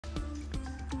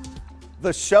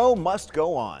The show must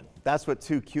go on. That's what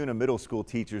two Kuna Middle School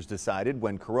teachers decided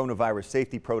when coronavirus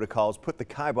safety protocols put the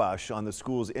kibosh on the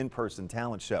school's in-person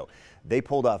talent show. They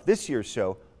pulled off this year's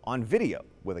show on video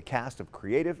with a cast of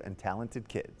creative and talented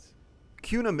kids.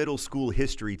 Kuna Middle School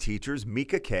history teachers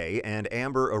Mika Kay and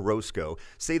Amber Orozco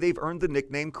say they've earned the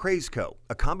nickname Crazco,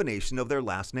 a combination of their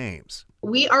last names.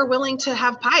 We are willing to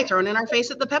have pie thrown in our face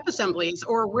at the pep assemblies,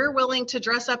 or we're willing to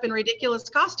dress up in ridiculous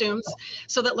costumes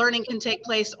so that learning can take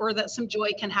place or that some joy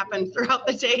can happen throughout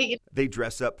the day. They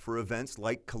dress up for events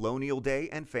like Colonial Day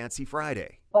and Fancy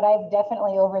Friday. But I've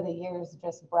definitely over the years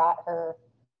just brought her,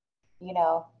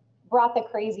 brought the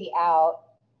crazy out.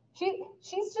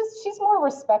 She's more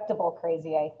respectable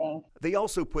crazy, I think. They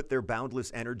also put their boundless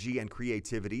energy and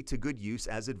creativity to good use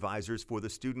as advisors for the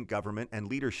student government and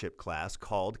leadership class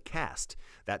called CAST.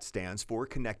 That stands for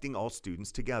Connecting All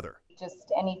Students Together.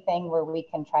 Just anything where we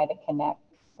can try to connect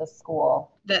the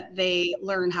school. That they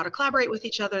learn how to collaborate with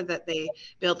each other, that they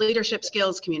build leadership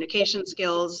skills, communication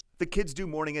skills. The kids do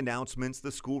morning announcements,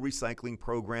 the school recycling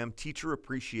program, Teacher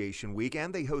Appreciation Week,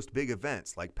 and they host big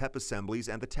events like pep assemblies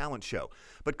and the talent show.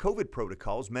 But COVID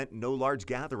protocols meant no large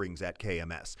gatherings at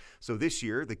KMS. So this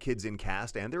year, the kids in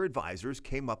CAST and their advisors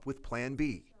came up with Plan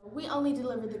B. We only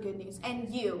deliver the good news, and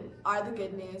you are the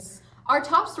good news. Our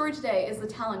top story today is the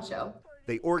talent show.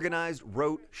 They organized,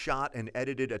 wrote, shot, and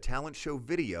edited a talent show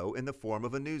video in the form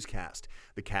of a newscast.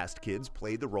 The CAST kids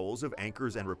played the roles of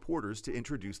anchors and reporters to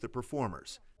introduce the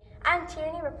performers. I'm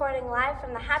Tierney reporting live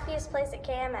from the happiest place at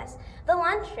KMS, the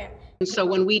lunchroom. And so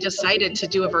when we decided to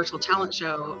do a virtual talent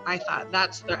show, I thought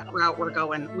that's the route we're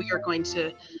going. We are going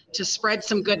to spread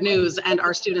some good news, and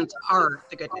our students are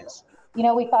the good news.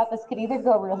 We thought this could either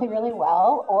go really, really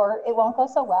well or it won't go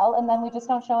so well, and then we just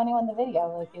don't show anyone the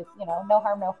video. Like, no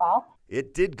harm, no foul.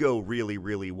 It did go really,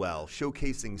 really well,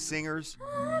 showcasing singers,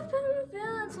 I've been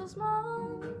feeling so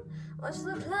small. Watch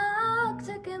the clock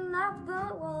ticking off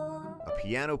the wall. a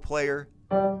piano player,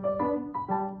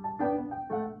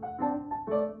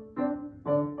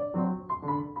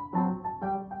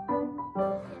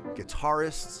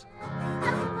 guitarists,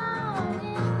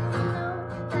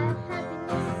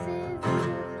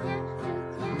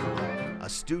 a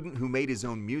student who made his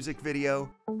own music video,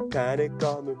 Panic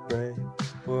on the brain,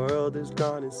 world is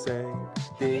gone insane.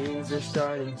 Things are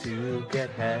starting to get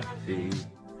heavy.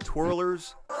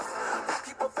 twirlers,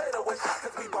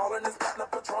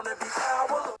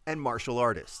 and martial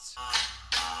artists.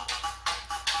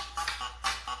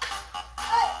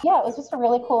 Yeah, it was just a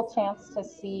really cool chance to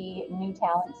see new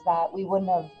talents that we wouldn't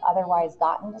have otherwise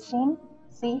gotten to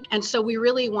see. And so we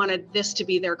really wanted this to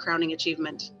be their crowning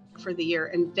achievement for the year,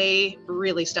 and they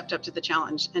really stepped up to the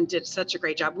challenge and did such a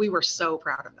great job. We were so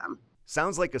proud of them.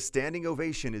 Sounds like a standing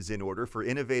ovation is in order for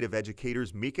innovative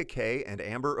educators Mika Kay and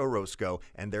Amber Orozco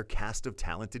and their cast of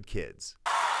talented kids.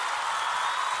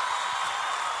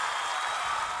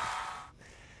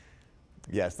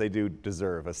 Yes, they do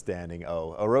deserve a standing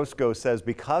O. Orozco says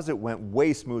because it went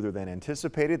way smoother than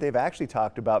anticipated, they've actually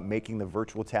talked about making the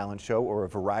virtual talent show or a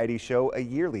variety show a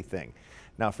yearly thing.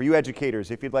 Now, for you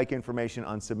educators, if you'd like information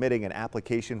on submitting an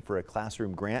application for a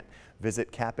classroom grant,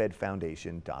 visit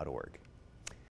capedfoundation.org.